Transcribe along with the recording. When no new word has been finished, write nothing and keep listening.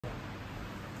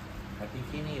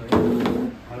તીખી નહીં હોય.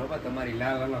 બરોબર તમારી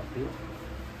લાલ અલગ થી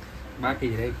બાકી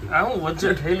જ રાખી. આ હું વચ્ચે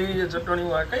ઠેલવી છે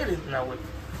ચટણી આ કઈ રીતના હોય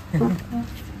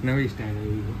નવી સ્ટાઈલ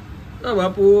આવી છે. ઓ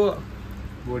બાપુ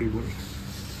બોડી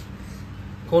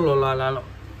ખોલો લાલ હાલો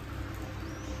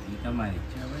તમારી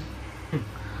છે ભાઈ.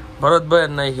 ભરતભાઈ જ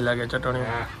નાખી લાગે ચટણી.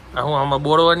 આ હું આમાં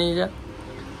બોળવાની છે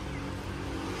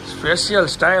સ્પેશિયલ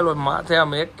સ્ટાઇલ હોય માથે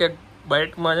આમ એક એક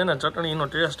બાઈટમાં છે ને ચટણીનો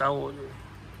ટેસ્ટ આવવો જોઈએ.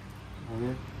 હવે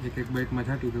એક એક બાઈટમાં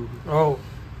છાંટી દઉં. હોવ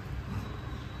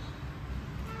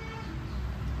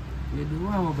એ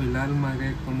દુઆમાં ભાઈ લાલમાં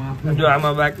કંઈક તો માફ. જો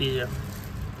આમાં બાકી છે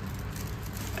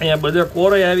અહીંયા બધે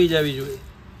કોરે આવી જવી જોઈએ.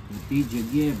 તી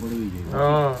જગ્યાએ પડવી જોઈએ.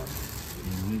 હા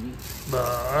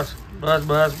બસ બસ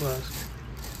બસ બસ.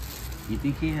 એ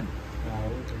તીખી છે ને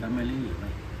તમે લઈએ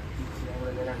ભાઈ.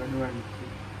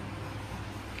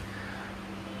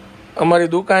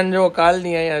 અમારી દુકાન જો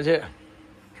કાલની અહીંયા છે.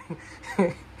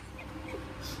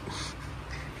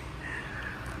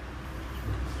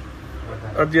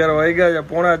 અત્યારે વાગ્યા છે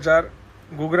 3:45.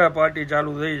 ઘૂઘરા પાર્ટી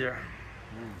ચાલુ થઈ છે.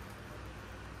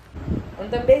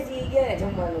 તમે બેસી ગયા ને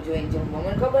જમવાનું જોઈને જમવા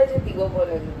મને ખબર છે કે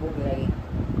બપોરે ભૂખ લાગી.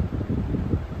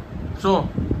 શું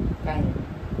કાંઈ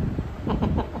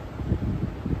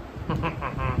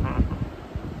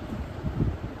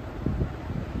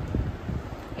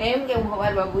એમ કે હું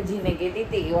સવાર બાપુજીને કહેતી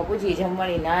હતી કે બાપુજી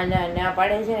જમવાની ના ના ના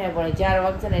પાડે છે ને પણ 4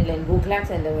 વાગશે ને એટલે ભૂખ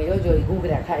લાગશે ને તમે જોજો એ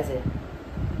ઘૂઘરા ખાશે.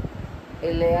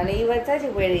 એટલે અને એ વાત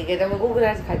સાચી પડી કે તમે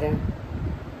ઘૂઘરા જ ખાધા.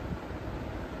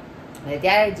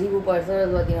 ત્યારે જીભ ઉપર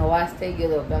સરસ્વતીનો વાસ થઈ ગયો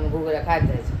હતો કે અમે ઘૂઘરા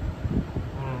ખાધા છે.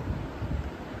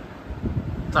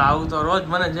 તો આવું તો રોજ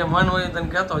મને જે મન હોય તને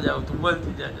કહેતો જાવ તું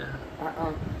બોલતી જાય.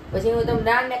 પછી હું તમને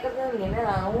ના ના કરતા ને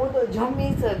ના હું તો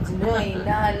જમીશ જ નહીં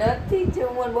ના નથી જ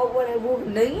મને બપોરે ભૂખ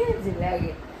નહીં જ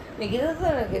લાગે. મેં કીધું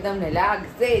હતું ને કે તમને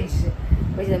લાગશે જ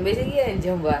પછી તમે બેસી ગયા ને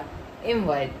જમવા એમ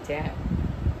વાત છે.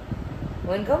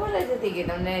 મને ખબર જ હતી કે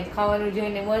તમને ખાવાનું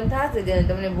જોઈને મન થશે જ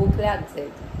તમને ભૂખ લાગશે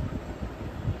જ.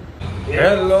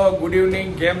 હેલો ગુડ ઇવનિંગ,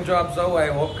 કેમ છો આપ સૌ?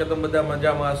 આઈ હોપ કે તમે બધા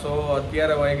મજામાં છો.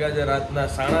 અત્યારે વાગ્યા છે રાતના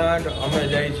 8:30. અમે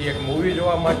જઈએ છીએ એક મૂવી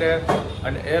જોવા માટે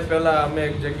અને એ પહેલા અમે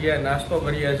એક જગ્યાએ નાસ્તો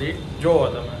કરીએ છીએ. જોવો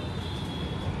તમે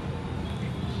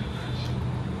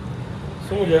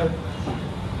શું છે.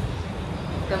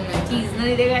 તમને ચીઝ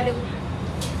નથી દેખાતું?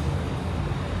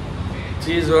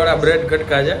 ચીઝ વાળા બ્રેડ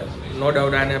કટકા છે નો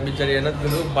ડાઉટ. આને બિચારી નથી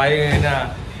કીધું ભાઈ એના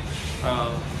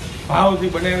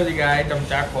ભાવથી બનાવ્યો છે કે આ આઈટમ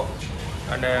ચાખો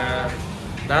અને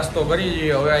નાસ્તો કરી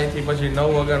જઈએ. હવે અહીંથી પછી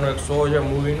 9 વાગ્યાનો એક શો છે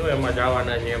મૂવીનો, એમાં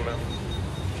જવાના છીએ અમે.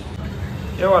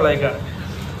 કેવા લાગ્યા?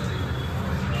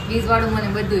 ચીઝ વાળું મને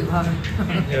બધું ભાવે.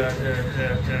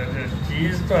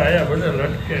 ચીઝ તો આયા બધે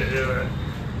લટકે છે.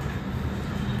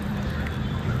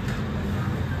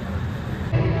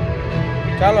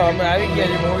 ચાલો અમે આવી ગયા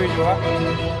છીએ મૂવી જોવા.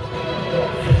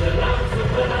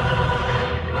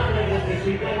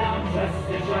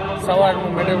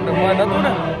 સવારનું મેડમને મન હતું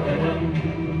ને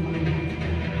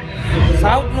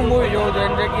સાઉથનું મૂવી જોવું જોઈએ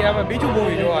એની જગ્યાએ અમે બીજું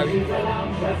મૂવી જોવા આવી.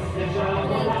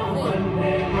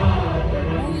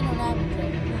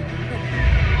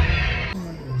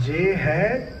 ये है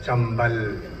चंबल,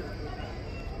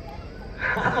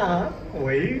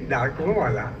 वही डाकुओं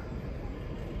वाला.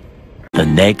 The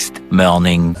next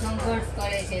morning. સંઘર્ષ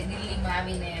કરે છે દિલ્હીમાં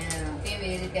આવીને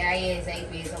કેવી રીતે આઈએએસ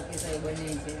આઈપીએસ ઓફિસર બને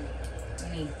છે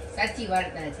એની સાચી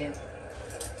વાર્તા છે.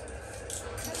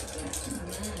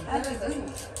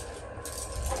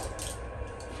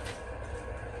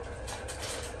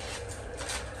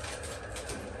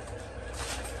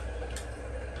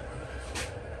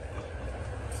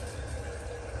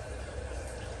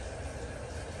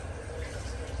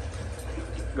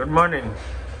 Good morning.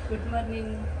 Good morning.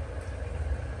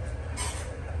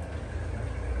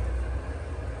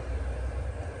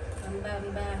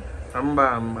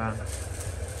 Amba Amba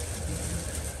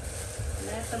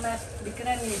તમારા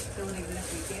દીકરાની સ્ટોરી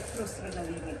લખી કે એટલું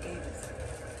સ્ટ્રગલિંગ કર્યું.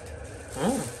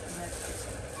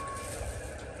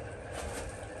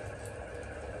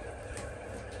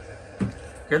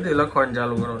 કેદી લખવાનું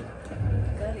ચાલુ કરો?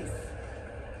 કરીશ.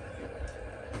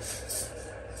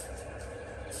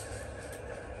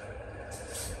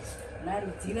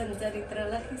 મારું જીવન ચરિત્ર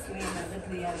લખીશ ને એમાં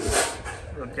બધું આવે.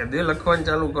 કેદી લખવાનું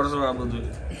ચાલુ કરશો આ બધું?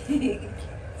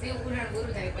 શિવ પુરાણ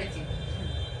પૂરું થાય પછી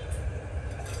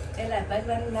પેલા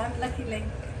ભગવાનનું નામ લખી લઈ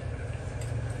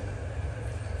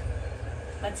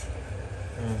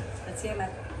પછી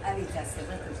એમાં આવી જશે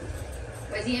બધું.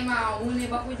 પછી એમાં હું ને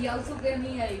બાપુજી આવશું કે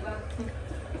નહીં આવી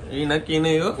એ નક્કી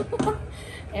નહીં હો.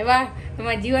 એમાં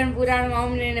તમારા જીવન પુરાણમાં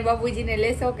અમને ને બાપુજીને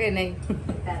લેશો કે નહીં?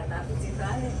 તારા બાપુજી તો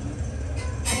આવે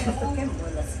તો કેમ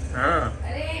બોલે? હા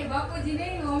અરે બાપુજી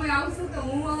નહીં અમે આવશું તો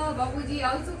હું બાપુજી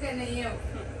આવશું કે નહીં એમ.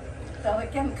 તો હવે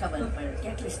કેમ ખબર પડે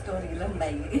કેટલી સ્ટોરી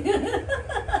લંબાઈ ગઈ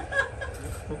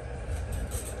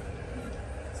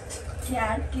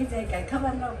ક્યાં અટકી જાય કઈ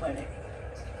ખબર ન પડે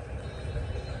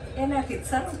એનાથી જ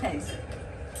શરૂ થાય છે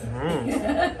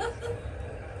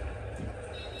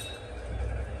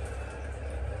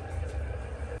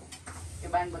કે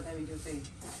બાન બતાવી જોશે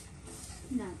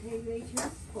ના થઈ ગઈ છે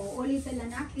ઓલી પેલા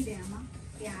નાખી દે આમાં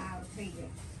ત્યાં થઈ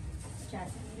જાય ચાલ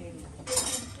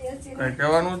કઈ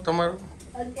કહેવાનું તમારું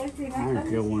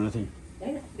કેવું નથી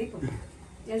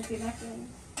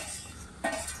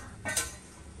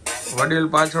વડીલ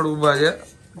પાછળ ઊભા છે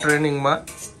ટ્રેનિંગમાં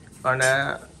અને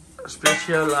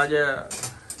સ્પેશિયલ આજે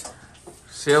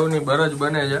સેવની બરજ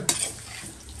બને છે.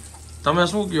 તમે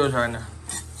શું કહો છો આને?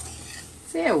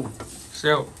 સેવ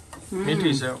સેવ,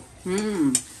 મીઠી સેવ.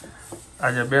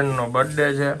 આજે બેનનો બર્થડે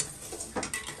છે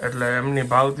એટલે એમની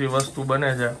ભાવતી વસ્તુ બને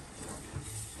છે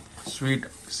સ્વીટ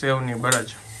સેવની બરજ.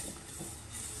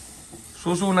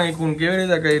 શું શું નાખ્યું, કેવી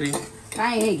રીતે કરી?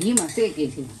 કાંઈ એ ઘીમાં શેકે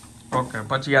છે. ઓકે,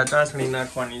 પછી આ ચાસણી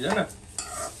નાખવાની છે ને?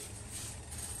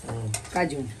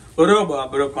 કાજુ. અરે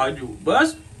બાપરે, કાજુ. બસ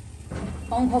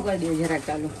પંખો કરી દો જરાક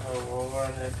ચાલુ.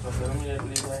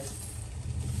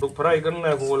 ફ્રાય કરી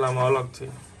નાખું ઓલામાં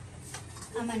અલગથી.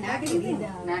 આમાં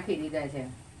નાખી દીધા છે.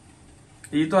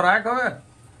 ઈ તો રાખ હવે.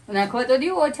 નાખો તો દો,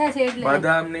 ઓછા છે એટલે.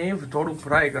 બદામ ને થોડુંક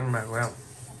ફ્રાય કરી નાખો એમ.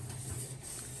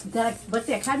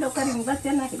 વચ્ચે ખાડો કરીને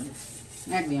વચ્ચે નાખી દો.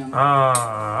 નાખી દો.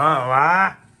 હા, વાહ.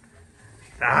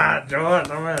 હા, જોવો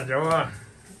તમે, જોવો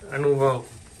અનુભવ.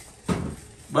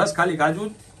 બસ ખાલી કાજુ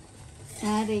જ.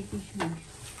 હરે કૃષ્ણ.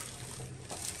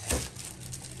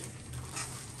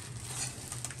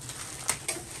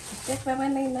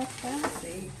 ચેકવામાં નહીં નાખતા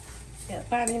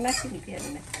પાણી નાખીને ત્યારે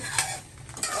નાખતા.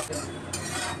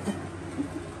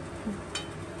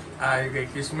 આ ગઈ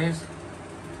કિસમિસ.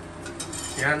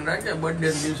 ધ્યાન રાખે બર્થડે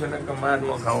દિવસે નકર માર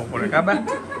નો ખાવો પડે કાબા.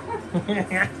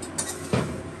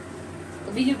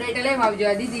 બીજું ટાઈટલ એમ આવજો,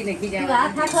 આ દીદી ને ખીજા.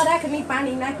 હાથ આખો રાખ નહીં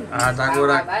પાણી નાખી. હા, તાકો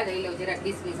રાખ. બહાર લઈ લો જરા,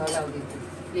 કિસમિસ હલાવી દીધી.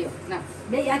 લ્યો ના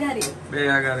બે આધારી બે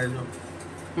આગળ રહેજો.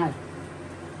 હા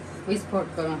વિસ્ફોટ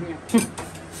કરો અહીંયા.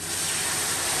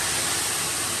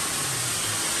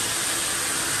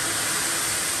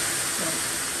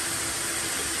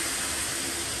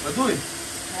 બધું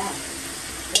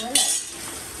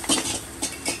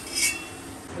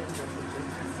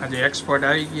આજે એક્સપર્ટ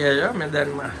આવી ગયા છે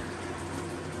મેદાનમાં.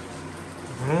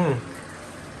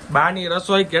 બાની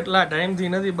રસોઈ કેટલા ટાઈમથી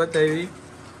નથી બતાવી.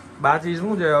 બાથી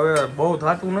શું છે, હવે બહુ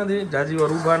થતું નથી, જાજી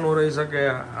વાર ઊભા ન રહી શકે,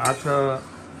 હાથ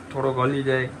થોડોક હલી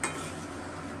જાય,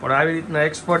 પણ આવી રીતના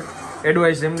એક્સપર્ટ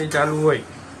એડવાઇસ એમની ચાલુ હોય.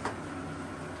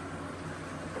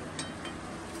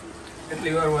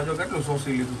 કેટલી વારમાં જો કેટલું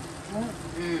શોષી લીધું.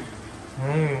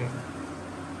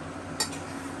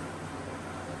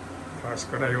 પાસ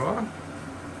કરાયો.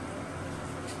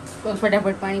 તો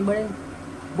ફટાફટ પાણી બળે,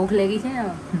 ભૂખ લાગી છે ને.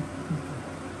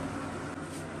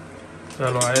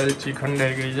 ચાલો, આ એલચી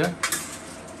ખંડાઈ ગઈ છે,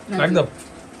 નાખ દો.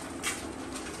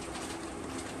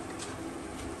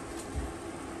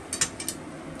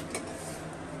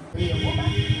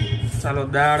 ચાલો,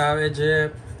 દાળ આવે છે,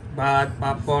 ભાત,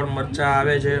 પાપડ, મરચા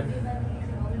આવે છે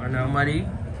અને અમારી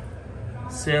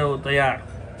સેવ તૈયાર.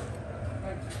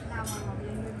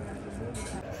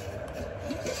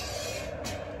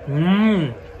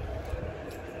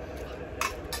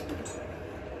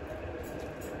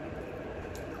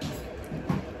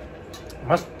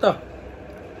 મસ્ત.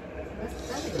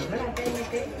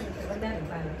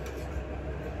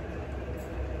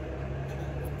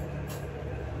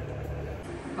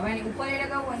 હવે એની ઉપર એ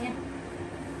લગાવવું અહીંયા.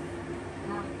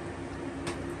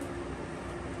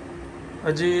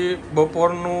 હજી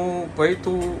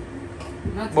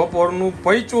બપોરનું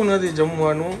પૈતું નથી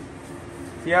જમવાનું,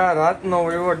 ત્યાં રાતનો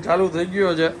વહીવટ ચાલુ થઈ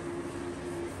ગયો છે.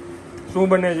 શું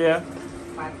બને છે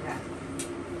પાત્રા.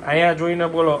 અહીંયા જોઈને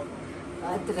બોલો.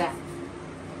 પાત્રા.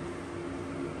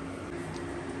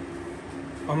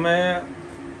 અમે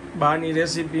બાની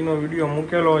રેસીપીનો વિડીયો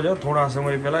મૂકેલો છે થોડા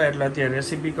સમય પહેલાં, એટલે અત્યારે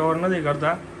રેસીપી કવર નથી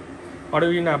કરતા.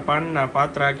 અળવીના પાનના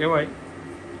પાત્રા કહેવાય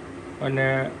અને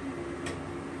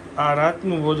આ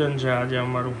રાતનું ભોજન છે આજે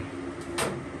અમારું.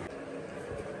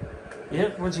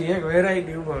 એક પછી એક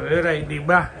વેરાયટી ઉપર વેરાયટી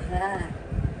બા.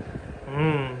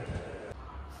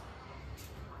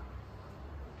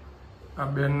 આ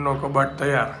બેનનો કબાટ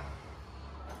તૈયાર.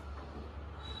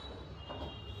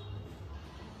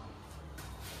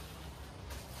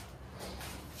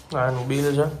 આનું બિલ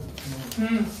છે.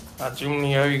 આ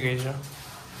ચીમની આવી ગઈ છે.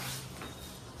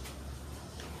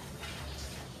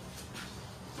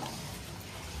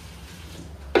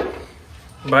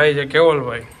 ભાઈ છે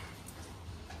કેવલભાઈ.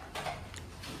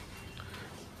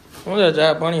 શું છે,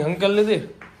 ચા પાણી અંકલ લીધી?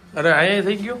 અરે અહીંયા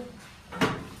થઈ ગયું.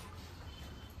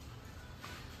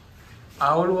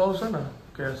 આ ઓલું આવશે ને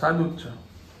કે સાદું જ છે?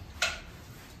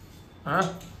 હા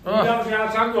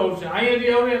સાદું આવશે.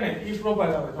 અહીંયા આવે ને એ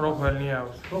પ્રોફાઇલ આવે. પ્રોફાઇલ નહીં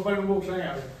આવશે. પ્રોફાઇલ બોક્સ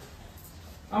અહીંયા આવે.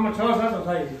 આમાં 6 7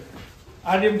 થાય છે.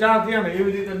 આ જેમ 4 થયા ને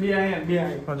એવી રીતે 2 અહીંયા 2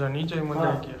 અહીંયા. અચ્છા નીચે મને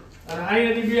કે અને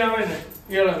અહીંયાથી 2 આવે ને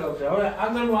એ અલગ આવશે. હવે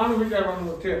આગળનું આનું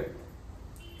વિચારવાનું છે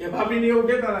કે ભાભીને એવું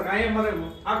કહેતા હતા કે અહીંયા મારે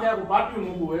આખું પાટિયું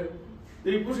મૂકવું હોય તો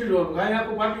એ પૂછી લેવાનું કે અહીંયા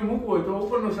આખું પાટિયું મૂકવું હોય તો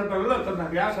ઉપરનું શટર અલગ કરી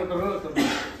નાખે, આ શટર અલગ કરી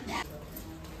નાખે.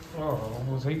 ઓહો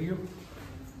હું થઈ ગયું.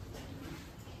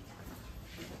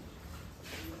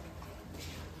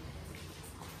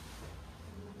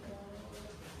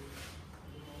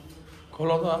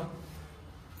 ખોલો તો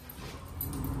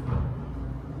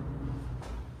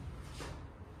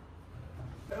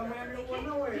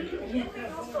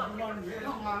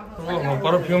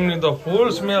પરફ્યુમ ની તો ફૂલ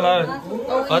સ્મેલ આવે.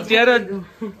 અત્યારે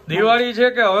દિવાળી છે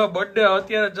કે હવે બર્થડે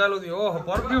અત્યારે ચાલુ થઈ? ઓહો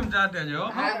પરફ્યુમ ચાટે છે હો.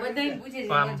 હા બધાય પૂછે છે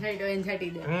કોણ છાંટ્યો એને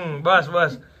છાંટી દે. બસ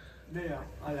બસ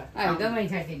હા ગમે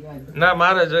છાંટી દો. ના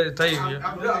મારે થઈ ગયું.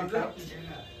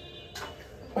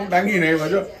 હું ટાંગી નહીં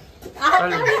બાજુ.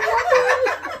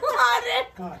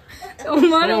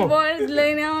 મારો બોયસ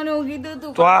લઈને આવવાનું કીધું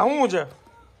તું. તો આ શું છે?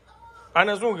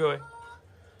 આને શું કહેવાય?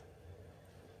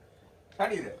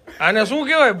 આને શું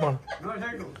કહેવાય પણ?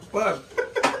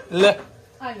 લે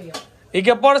એ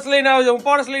કે પર્સ લઈને આવજો. હું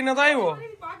પર્સ લઈને તો આવ્યો.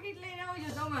 પાકીટ લઈને આવજો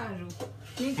તમારું.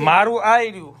 મારું આઈ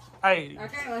રહ્યું. કાંઈ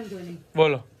વાંધો નહીં.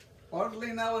 બોલો પર્સ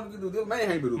લઈને આવવાનું કીધું તો મેં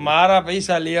સાંભળ્યું. મારા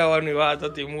પૈસા લઈ આવવાની વાત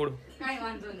હતી મૂળ. કાંઈ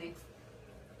વાંધો નહીં.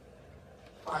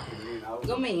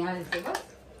 ગમે ઈ હાલશે બસ.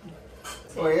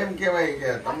 તો એમ કહેવાય કે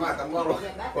તમારો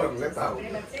પર્સ લેતા આવો.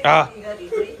 હા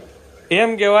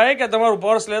એમ કહેવાય કે તમારું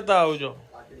પર્સ લેતા આવજો.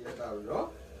 લેતા આવજો.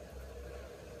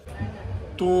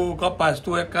 તું કપાસ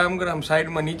તું એક કામ કર આમ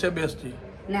સાઈડમાં નીચે બેસતી.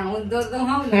 ના હું તો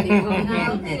હાવ નથી.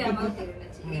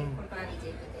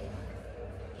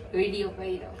 વિડીયો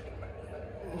કર્યો.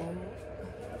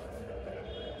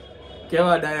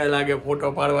 કેવા ડાયા લાગે ફોટો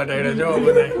પાડવા ટાઈડે જો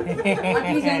બધા.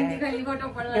 આટલી શાંતિ ખાલી ફોટો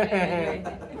પડવા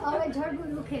હવે જડું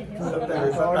દુખે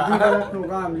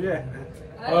છે.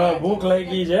 ભૂખ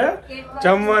લાગી છે.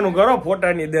 જમવાનું કરો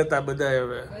ફોટા ની દેતા બધા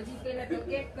હવે. હજી પેલા તો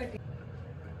cake કટી.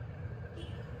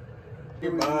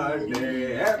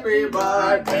 Happy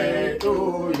birthday to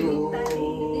you.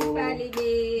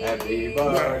 Happy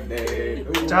birthday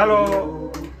to you. ચાલો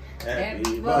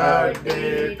Happy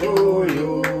birthday to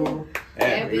you.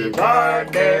 Happy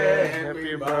birthday,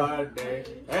 happy birthday,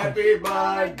 happy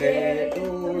birthday to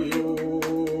you.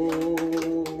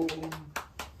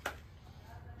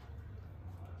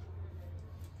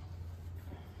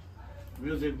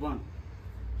 Music one.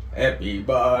 Happy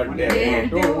birthday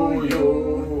to you.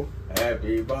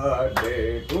 Happy birthday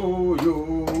to you.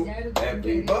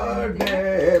 Happy birthday,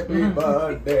 happy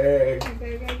birthday.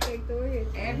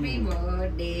 Happy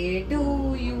birthday to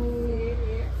you.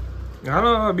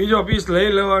 હાલો બીજો piece લઈ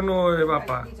લેવાનો હોય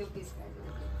બાપા.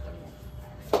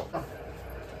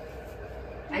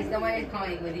 આજ તમારે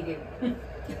ખાવાની બધી ગઈ.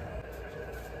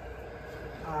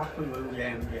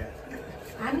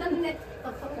 આનંદને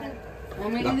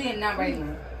અમે કીધું ના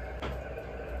પાડી.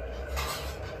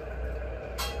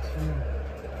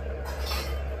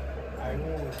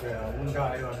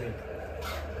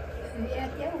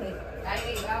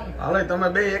 હાલે તમે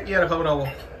બે એક યાર ખવડાવો.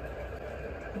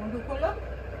 મોઢું ખોલો.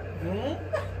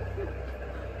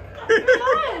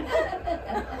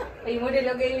 એ મોઢે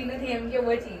લગાવી નથી એમ કે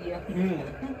બચી ગયા.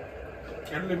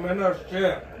 એટલી મહેનત છે.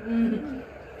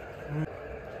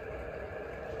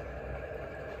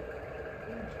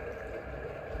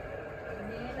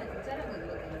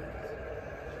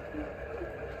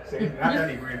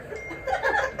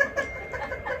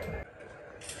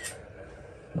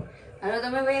 હાલો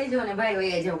તમે વહી જાઓ ને ભાઈ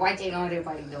વહી જાઓ. વાંચી નો રે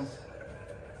પાડી દઉં.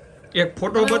 એક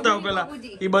ફોટો બતાવો પેલા.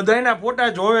 એ બધાના ફોટા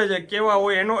જોવે છે કેવા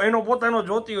હોય એનો પોતાનો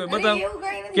જોતી હોય બધા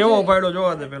કેવો પાડ્યો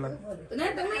જોવા દે પેલા.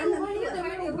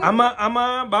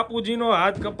 આમાં બાપુજીનો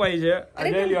હાથ કપાઈ છે.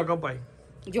 લઈ લ્યો કપાઈ.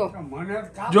 જો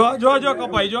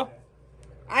કપાઈ જો.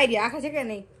 આઈ ગયા આખા છે કે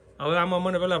નહીં? હવે આમાં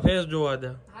મને પેલા ફેસ જોવા દે.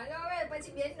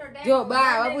 જો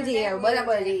બા બાપુજી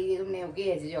બરાબર તમને એવું કહે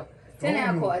છે. જો છે ને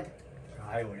આખો હાથ.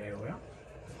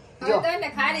 જો તને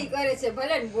ખારી કરે છે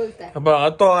ભલે ને બોલતા.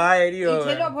 હતો આ એરિયો.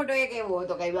 છેલ્લો ફોટો એક એવો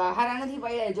હતો કઈ હારા નથી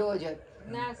પાડ્યા. જોવો જો.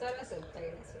 ના સરસ જ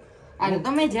પાડ્યા છે. હાલો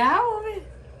તમે જાઓ હવે.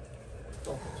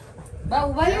 બા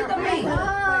ઉભા રહ્યો તમે.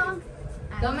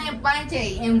 તમે પાંચે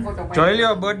એમ ફોટો પાડ્યો. જોઈ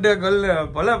લ્યો બર્થડે ગર્લ ને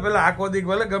ભલે પેલા આખો દી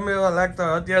ભલે ગમે એવા લાગતા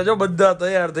હોય અત્યારે જો બધા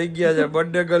તૈયાર થઈ ગયા છે.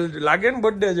 બર્થડે ગર્લ લાગે ને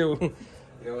બર્થડે જેવું.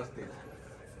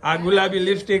 આ ગુલાબી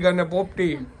લિપસ્ટિક અને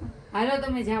પોપટી. હાલો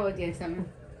તમે જાઓ અત્યારે તમે.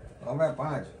 અમે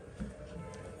 5.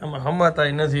 આમાં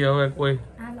હમાતાય નથી હવે કોઈ.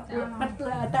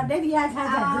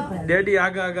 ડેડી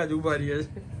આગા આગા જ ઉભા રહીએ છે.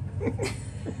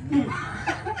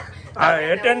 આ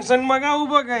એટેન્શન માં કા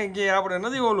ઉભા કઈ કે આપણે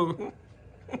નથી ઓલું.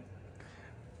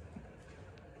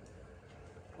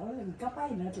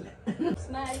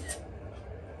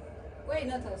 કોઈ ન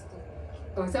થતું.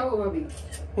 હસાવો ભાભી.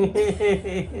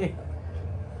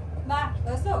 બા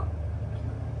હસો.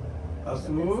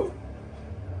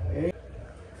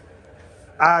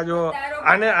 આ જો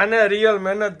આને રિયલ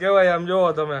મહેનત કહેવાય. આમ જોવો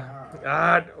તમે.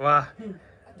 વાહ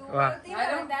વાહ.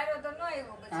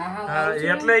 હા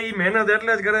એટલે ઈ મહેનત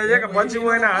એટલે જ કરે છે કે પછી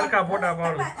હું એના હલકા ફોટા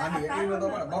પાડું.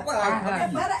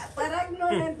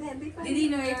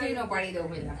 દીદીનો એકલીનો પાડી દઉં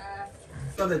પેલા.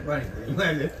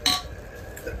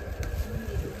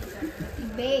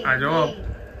 આ જો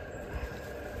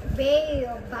બે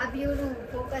ભાભીઓનું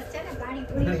ફોકસ છે ને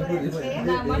પાણીપુરી પર જ છે.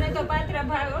 મને તો પાત્રા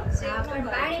ભાવ હા, પણ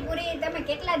પાણીપુરી તમે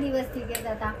કેટલા દિવસથી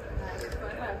કહેતા હતા?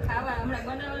 ખાવા હમણાં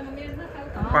બનાવવાનું મેળ ન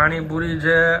ખાવતો. પાણીપુરી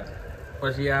છે,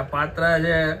 પછી આ પાત્રા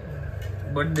છે,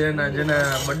 બર્થડે ના જેના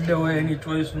બર્થડે હોય એની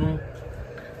ચોઈસ નું,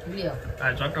 લ્યો.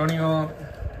 આ ચટણીઓ,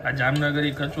 આ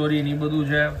જામનગરી કચોરી ને ઈ બધું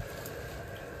છે,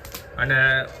 અને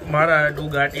મારા હાટું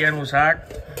ગાંઠિયાનું શાક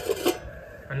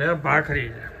અને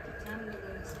ભાખરી છે.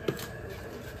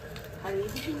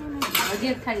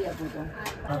 હજી એક થાળી આપું તો.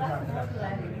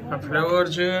 આ ફ્લેવર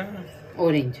છે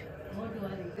ઓરેન્જ.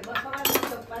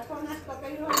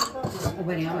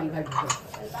 ઉભા રહી, આમાં કાઢી દો.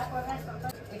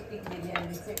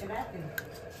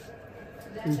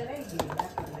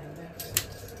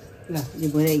 લા, જે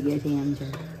ભરાઈ ગયા છે એમ છે.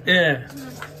 એ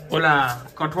ઓલા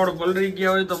કઠોળ પલળી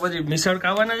ગયા હોય તો પછી મિસળ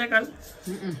ખાવાના છે કાલ?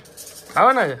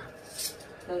 ખાવાના છે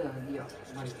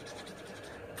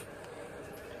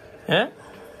હે?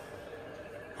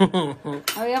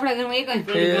 હવે આપણા ઘરમાં એક જ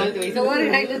પ્રોબ્લેમ આવતો હોય. સવારે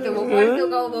ખાઈ તો બપોરે તો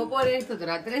ખાઓ, બપોરે તો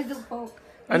રાત્રે તો ખાઓ.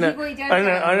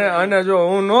 અને જો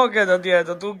હું નો કેત અત્યારે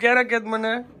તો તું ક્યારે કેત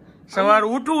મને? સવાર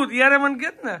ઉઠું ત્યારે મને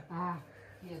કેત ને. હા,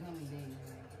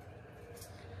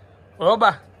 હો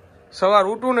બા, સવાર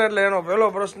ઉઠું ને એટલે એનો પહેલો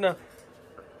પ્રશ્ન,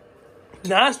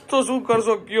 નાસ્તો શું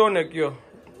કરશો કયો ને કયો.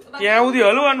 ત્યાં સુધી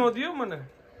હલવાનું થયો મને.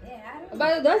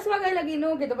 બાજુ 10 વાગ્યા લગી નો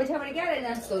કે તો પછી આપણે ક્યારે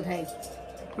નાસ્તો થાય?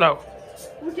 લાવ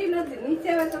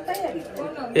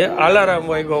એ અલારામ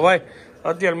વાગ્યો ભાઈ.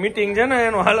 અત્યારે મીટિંગ છે ને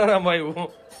એનો અલારામ આવ્યો.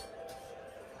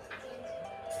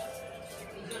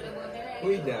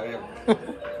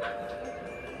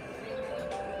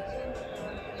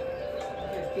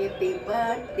 Happy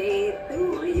birthday to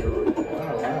you.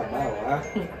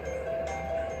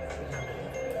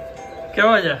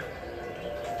 કેવો છે?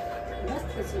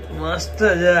 મસ્ત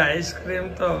છે આઈસ્ક્રીમ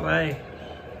તો ભાઈ.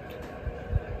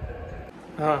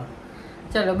 હા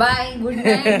ચલો બાય, ગુડ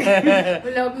નાઈટ.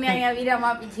 વ્લોગ ને અહીંયા વિરામ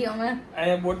આપી છે અમે.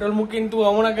 અહીંયા બોટલ મૂકીને તું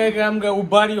હમણાં કઈ આમ કે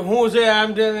ઉભા રહ્યો હું છે આમ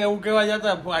છે એવું કેવા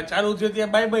જતા ચાલુ થયું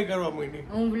ત્યાં બાય બાય કરવા માંડી.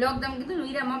 હું વ્લોગ તમને કીધું ને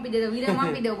વિરામ આપી દેતો, વિરામ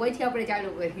આપી દઉં પછી આપણે ચાલુ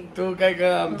કરી. તું કઈક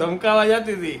આમ ધમકાવા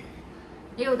જતી હતી.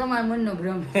 એવું તમારા મનનો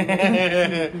ભ્રમ.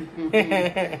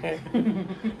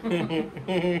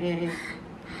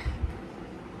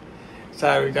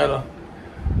 સારું ચાલો,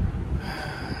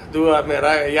 દુઆ મેં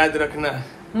યાદ રખના.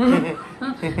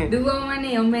 દુઆમાં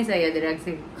નહીં, હંમેશા યાદ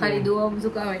રાખશે. ખાલી દુઆમાં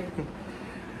શું કામ?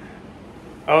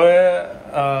 હવે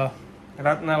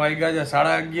રાતના વાગ્યા છે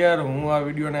 11:30. હું આ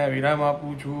વિડીયોને વિરામ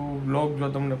આપું છું. બ્લોગ જો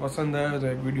તમને પસંદ આવ્યો તો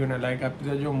એક વિડીયોને લાઈક આપી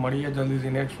દેજો. મળીએ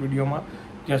જલ્દીથી નેક્સ્ટ વિડીયોમાં.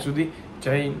 ત્યાં સુધી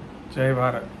જય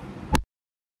ભારત.